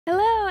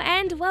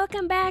And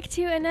welcome back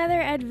to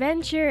another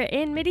adventure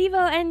in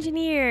Medieval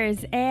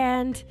Engineers.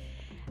 And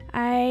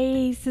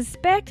I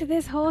suspect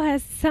this hole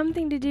has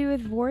something to do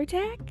with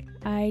Vortec.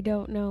 I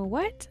don't know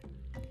what.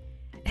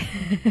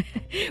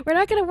 We're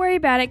not going to worry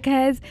about it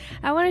because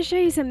I want to show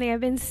you something.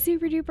 I've been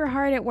super duper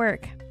hard at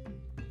work.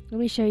 Let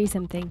me show you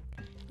something.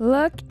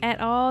 Look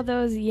at all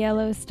those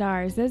yellow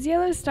stars. Those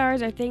yellow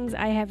stars are things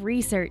I have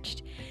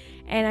researched.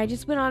 And I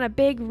just went on a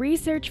big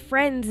research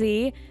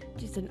frenzy.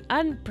 Just an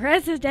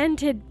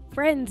unprecedented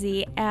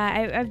frenzy.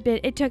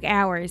 It took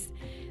hours.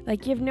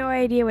 Like, you have no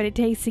idea what it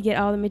takes to get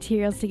all the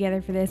materials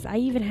together for this. I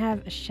even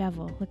have a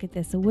shovel. Look at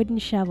this, a wooden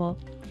shovel.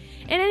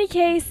 In any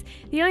case,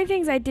 the only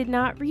things I did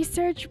not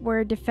research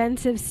were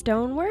defensive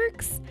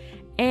stoneworks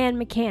and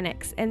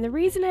mechanics. And the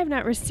reason I've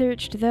not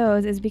researched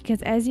those is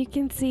because, as you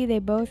can see, they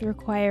both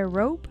require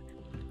rope.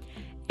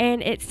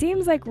 And it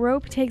seems like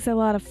rope takes a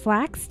lot of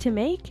flax to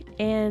make,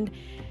 and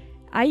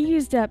I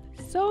used up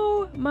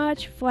so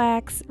much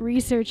flax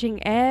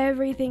researching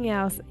everything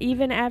else.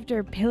 Even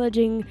after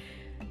pillaging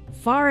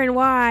far and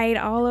wide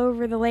all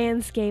over the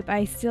landscape,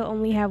 I still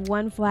only have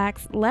one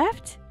flax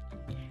left.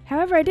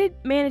 However, I did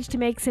manage to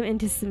make some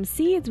into some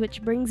seeds,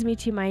 which brings me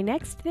to my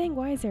next thing.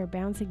 Why is there a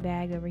bouncing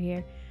bag over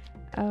here?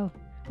 Oh,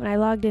 when I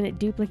logged in, it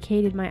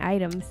duplicated my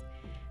items.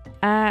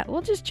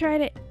 We'll just try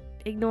to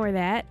ignore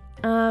that.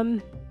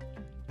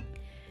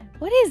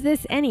 What is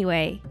this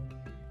anyway?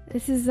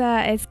 This is,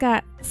 it's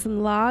got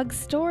some log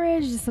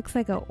storage. This looks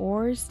like a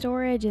ore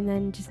storage, and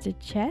then just a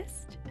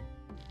chest.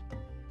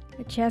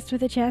 A chest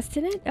with a chest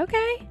in it?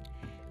 Okay.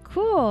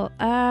 Cool.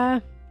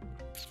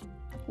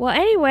 Well,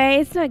 anyway,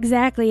 it's not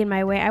exactly in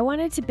my way. I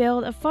wanted to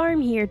build a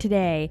farm here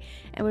today,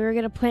 and we were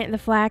going to plant the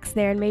flax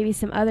there and maybe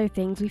some other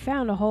things. We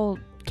found a whole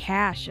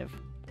cache of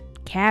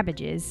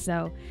cabbages,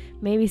 so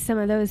maybe some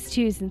of those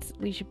too, since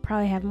we should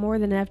probably have more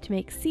than enough to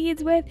make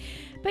seeds with.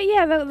 But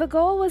yeah, the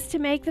goal was to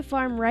make the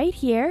farm right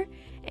here,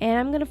 and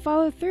I'm going to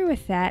follow through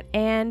with that.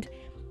 And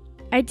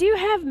I do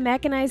have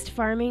mechanized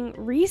farming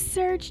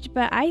researched,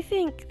 but I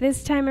think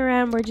this time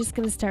around we're just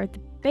going to start with the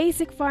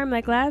basic farm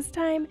like last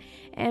time,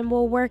 and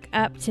we'll work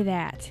up to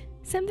that.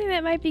 Something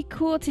that might be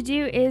cool to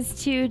do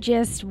is to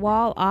just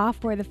wall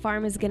off where the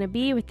farm is going to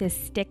be with this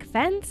stick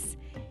fence.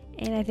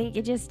 And I think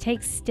it just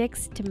takes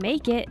sticks to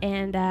make it,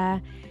 and I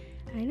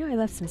know I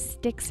left some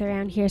sticks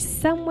around here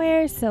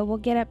somewhere, so we'll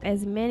get up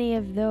as many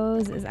of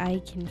those as I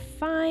can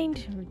find,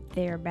 or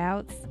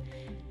thereabouts.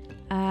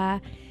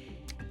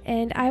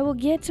 And I will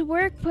get to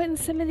work putting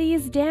some of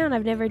these down.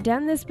 I've never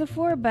done this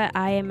before, but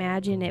I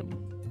imagine it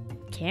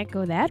can't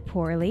go that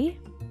poorly.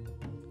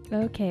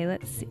 Okay,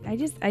 let's see.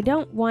 I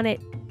don't want it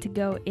to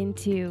go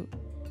into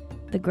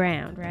the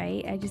ground,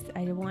 right?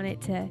 I want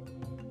it to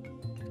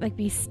like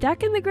be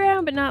stuck in the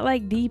ground, but not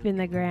like deep in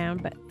the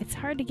ground. But it's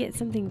hard to get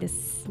something to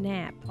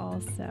snap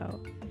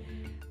also.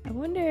 I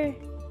wonder,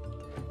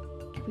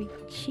 can we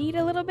cheat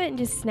a little bit and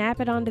just snap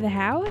it onto the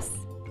house?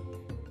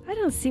 I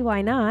don't see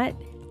why not.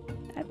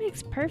 That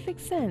makes perfect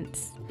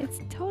sense. It's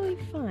totally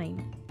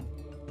fine.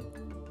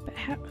 But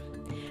how?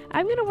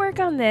 I'm gonna work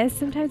on this.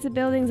 Sometimes the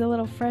building's a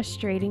little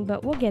frustrating,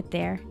 but we'll get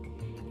there.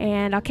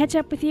 And I'll catch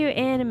up with you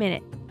in a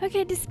minute.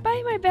 Okay,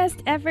 despite my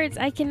best efforts,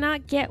 I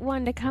cannot get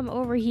one to come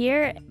over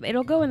here.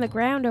 It'll go in the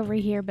ground over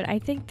here, but I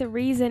think the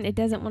reason it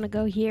doesn't want to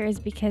go here is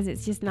because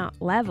it's just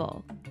not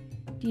level.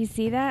 Do you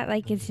see that?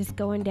 Like, it's just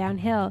going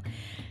downhill.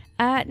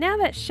 Now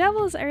that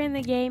shovels are in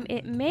the game,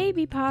 it may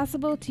be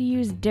possible to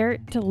use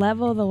dirt to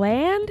level the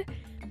land.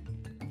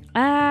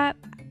 I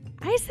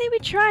say we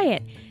try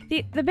it.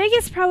 The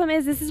biggest problem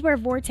is this is where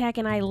Vortec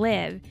and I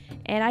live,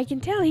 and I can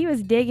tell he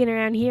was digging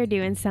around here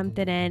doing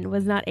something and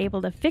was not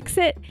able to fix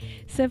it.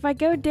 So if I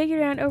go dig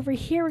around over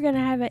here, we're going to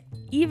have an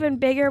even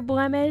bigger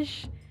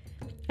blemish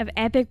of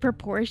epic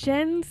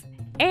proportions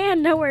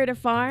and nowhere to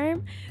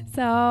farm.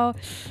 So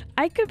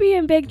I could be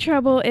in big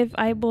trouble if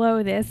I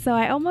blow this, so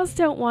I almost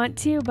don't want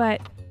to,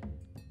 but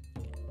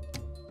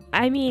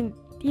I mean,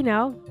 you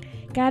know,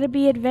 gotta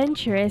be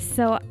adventurous.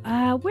 So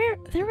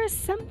there was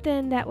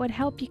something that would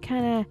help you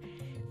kind of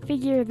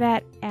figure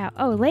that out.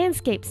 Oh,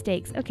 landscape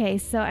stakes. Okay,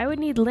 so I would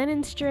need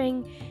linen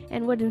string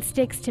and wooden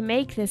sticks to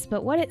make this,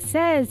 but what it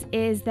says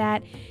is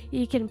that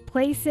you can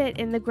place it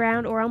in the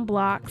ground or on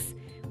blocks.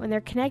 When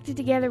they're connected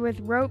together with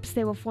ropes,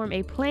 they will form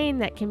a plane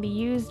that can be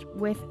used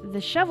with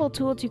the shovel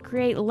tool to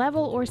create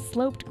level or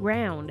sloped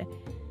ground.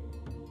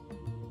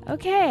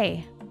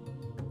 Okay,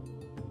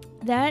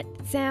 that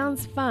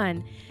sounds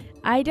fun.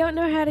 I don't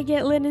know how to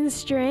get linen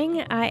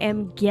string. I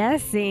am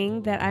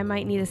guessing that I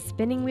might need a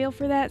spinning wheel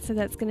for that, so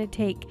that's going to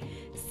take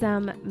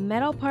some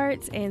metal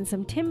parts and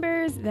some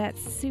timbers.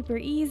 That's super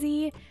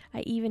easy.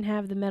 I even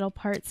have the metal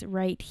parts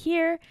right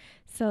here.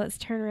 So let's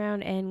turn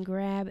around and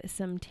grab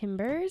some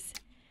timbers,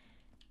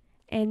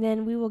 and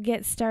then we will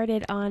get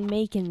started on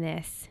making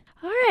this.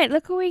 All right,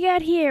 look what we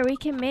got here. We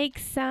can make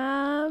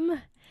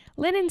some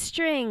linen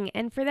string,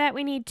 and for that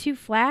we need 2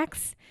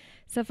 flax.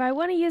 So if I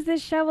want to use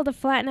this shovel to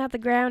flatten out the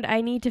ground,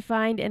 I need to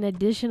find an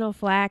additional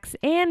flax,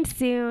 and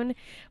soon.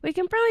 We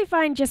can probably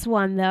find just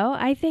one, though.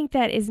 I think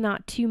that is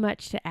not too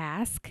much to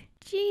ask.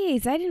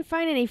 Jeez, I didn't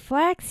find any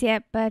flax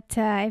yet, but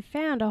I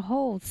found a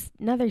whole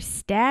another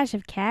stash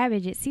of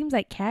cabbage. It seems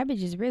like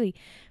cabbage is really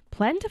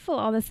plentiful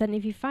all of a sudden.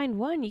 If you find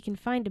one, you can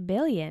find a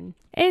billion.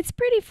 It's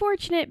pretty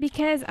fortunate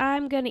because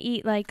I'm going to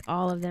eat like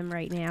all of them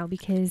right now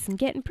because I'm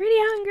getting pretty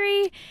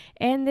hungry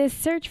and this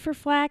search for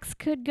flax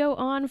could go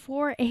on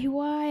for a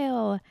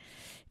while.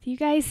 Do you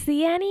guys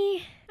see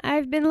any?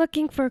 I've been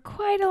looking for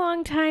quite a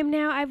long time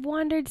now. I've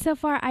wandered so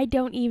far I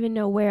don't even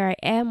know where I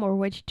am or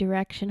which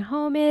direction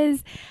home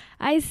is.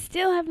 I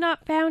still have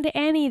not found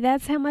any.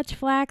 That's how much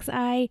flax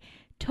I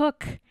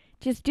took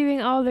just doing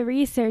all the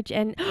research.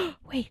 And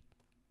wait,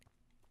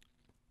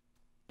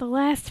 the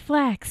last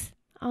flax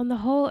on the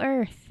whole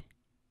earth.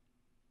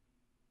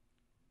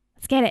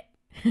 Let's get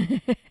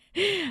it.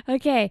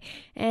 Okay,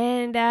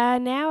 and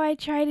now I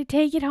try to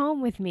take it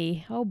home with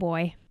me. Oh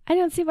boy. I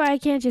don't see why I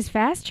can't just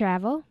fast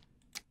travel.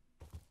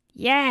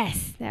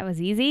 Yes, that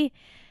was easy.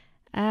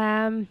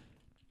 All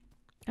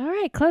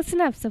right, close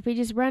enough. So if we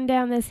just run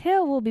down this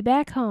hill, we'll be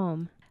back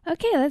home.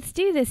 Okay, let's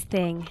do this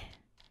thing.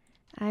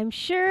 I'm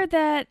sure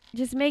that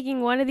just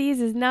making one of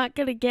these is not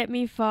going to get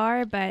me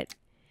far, but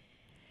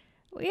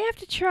we have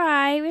to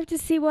try. We have to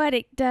see what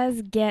it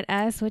does get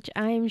us, which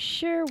I'm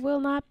sure will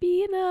not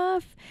be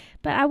enough.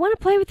 But I want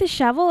to play with the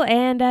shovel,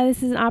 and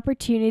this is an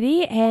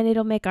opportunity, and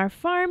it'll make our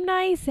farm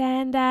nice,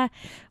 and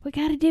we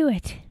got to do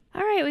it.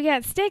 All right, we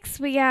got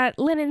sticks, we got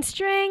linen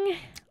string.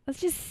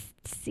 Let's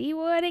just see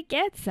what it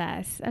gets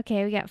us.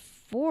 Okay, we got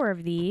 4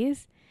 of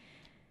these.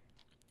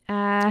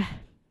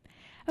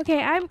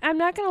 Okay, I'm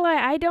not gonna lie,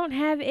 I don't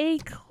have a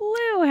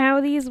clue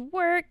how these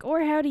work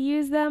or how to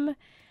use them,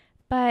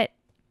 but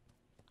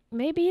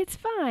maybe it's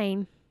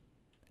fine.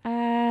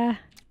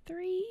 3.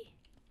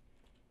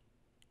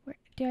 Where,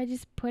 do I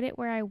just put it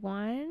where I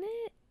want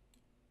it?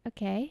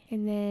 Okay,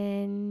 and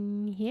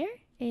then here,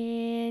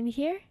 and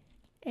here.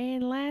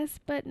 And last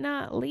but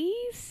not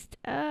least,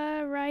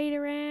 right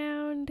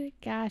around,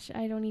 gosh,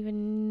 I don't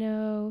even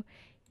know.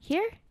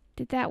 Here?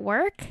 Did that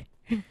work?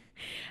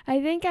 I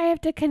think I have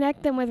to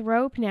connect them with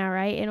rope now,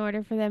 right, in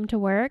order for them to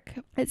work.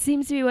 It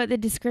seems to be what the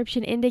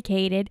description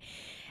indicated.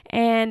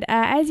 And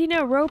as you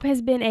know, rope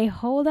has been a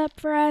holdup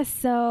for us,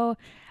 so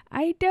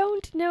I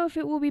don't know if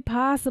it will be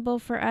possible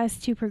for us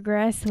to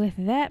progress with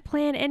that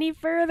plan any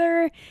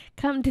further,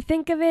 come to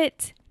think of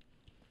it.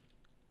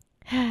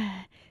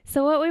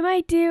 So what we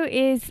might do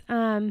is,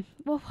 well,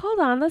 hold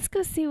on. Let's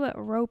go see what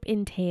rope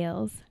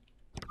entails.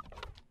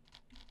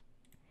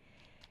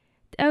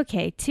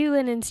 Okay, 2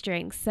 linen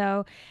strings.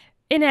 So,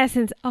 in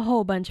essence, a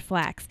whole bunch of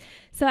flax.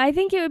 So I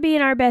think it would be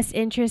in our best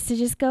interest to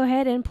just go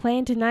ahead and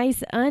plant a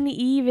nice,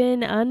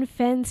 uneven,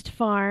 unfenced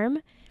farm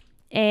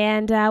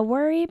and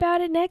worry about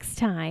it next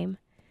time.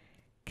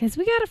 Because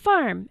we got a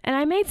farm, and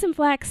I made some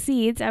flax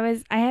seeds. I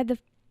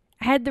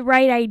had the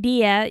right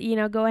idea, you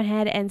know, going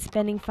ahead and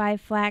spending 5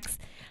 flax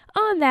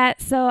on that.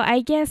 So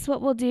I guess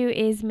what we'll do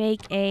is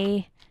make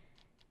a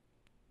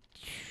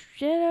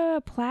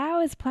plow.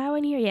 Is plow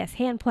in here? Yes,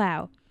 hand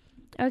plow.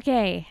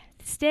 Okay,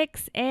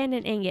 sticks and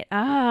an ingot.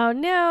 Oh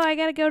no, I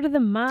gotta go to the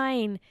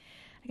mine.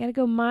 I gotta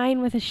go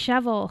mine with a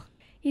shovel.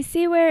 You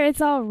see where it's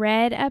all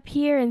red up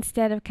here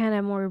instead of kind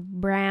of more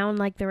brown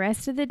like the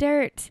rest of the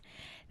dirt?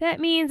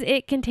 That means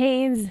it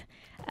contains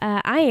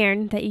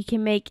iron that you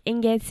can make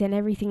ingots and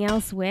everything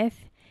else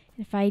with.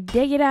 If I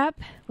dig it up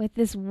with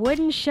this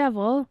wooden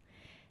shovel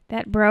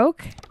that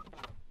broke,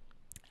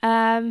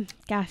 gosh,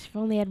 if I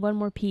only had one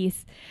more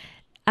piece,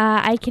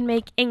 I can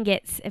make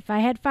ingots. If I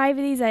had 5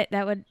 of these,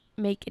 that would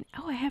make it.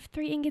 Oh, I have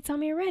 3 ingots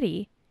on me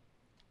already.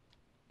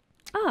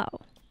 Oh.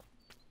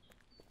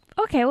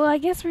 Okay, well, I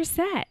guess we're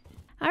set.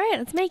 All right,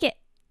 let's make it.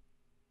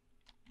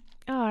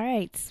 All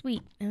right,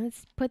 sweet. And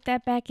let's put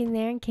that back in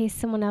there in case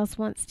someone else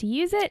wants to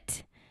use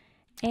it.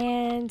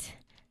 And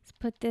let's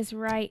put this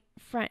right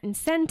front and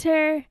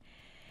center.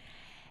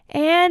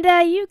 And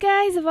you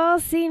guys have all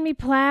seen me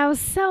plow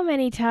so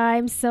many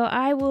times, so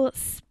I will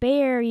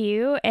spare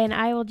you and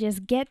I will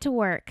just get to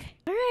work.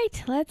 All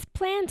right, let's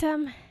plant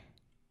them.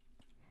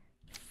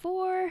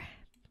 4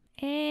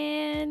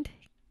 and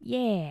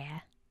yeah.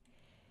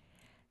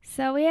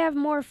 So we have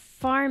more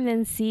farm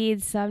than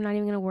seeds, so I'm not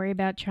even going to worry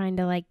about trying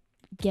to like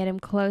get them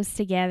close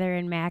together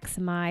and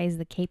maximize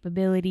the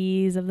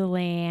capabilities of the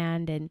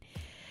land, and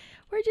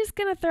we're just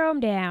going to throw them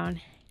down.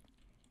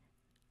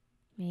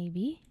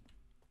 Maybe.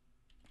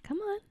 Come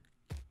on.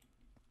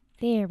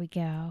 There we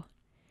go.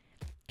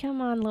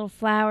 Come on, little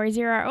flowers.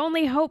 You're our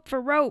only hope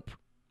for rope.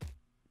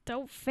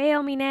 Don't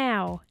fail me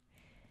now.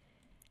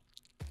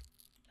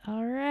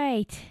 All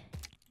right.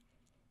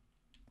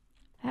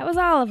 That was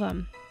all of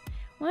them.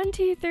 1,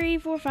 2, 3,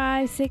 4,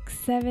 5, 6,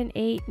 7,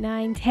 8,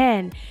 9,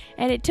 10.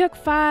 And it took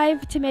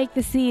 5 to make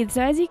the seeds.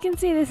 So as you can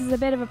see, this is a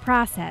bit of a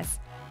process.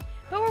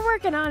 But we're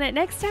working on it.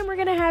 Next time we're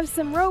going to have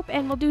some rope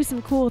and we'll do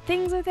some cool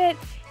things with it.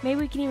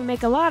 Maybe we can even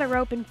make a lot of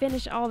rope and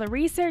finish all the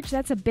research.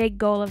 That's a big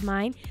goal of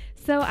mine.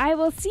 So I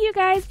will see you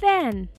guys then.